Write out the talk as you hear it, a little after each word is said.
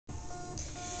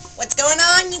What's going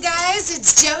on, you guys?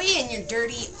 It's Joey, and you're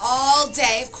dirty all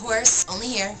day, of course, only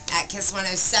here at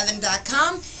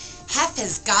Kiss107.com. Hef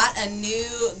has got a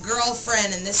new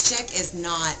girlfriend, and this chick is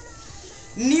not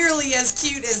nearly as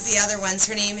cute as the other ones.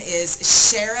 Her name is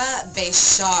Shara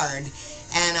Bayshard,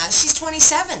 and she's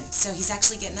 27, so he's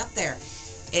actually getting up there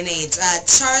in age.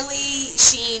 Charlie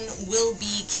Sheen will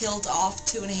be killed off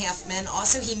 2.5 Men.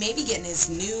 Also, he may be getting his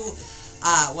new,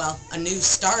 a new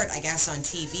start, I guess, on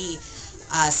TV.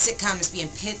 Sitcom is being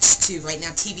pitched to, right now,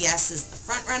 TBS is the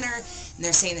front runner, and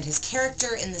they're saying that his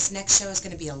character in this next show is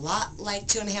going to be a lot like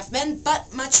 2.5 Men,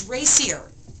 but much racier.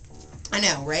 I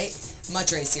know, right?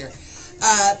 Much racier.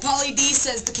 Pauly D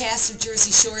says the cast of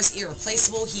Jersey Shore is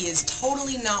irreplaceable. He is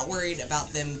totally not worried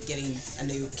about them getting a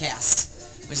new cast,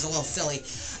 which is a little silly.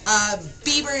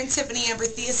 Bieber and Tiffany Amber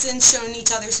Thiessen showing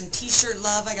each other some t-shirt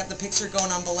love. I got the picture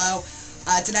going on below.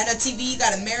 Tonight on TV, you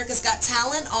got America's Got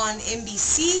Talent on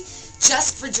NBC.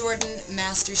 Just for Jordan,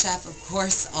 MasterChef, of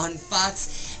course, on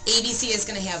Fox. ABC is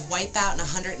going to have Wipeout and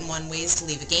 101 Ways to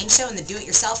Leave a Game Show. And the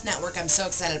Do-It-Yourself Network, I'm so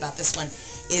excited about this one,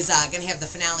 is going to have the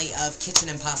finale of Kitchen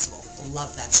Impossible.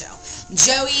 Love that show.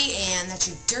 Joey, and that's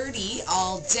your Dirty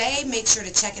all day. Make sure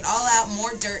to check it all out.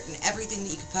 More dirt and everything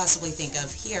that you could possibly think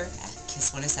of here at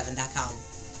Kiss107.com.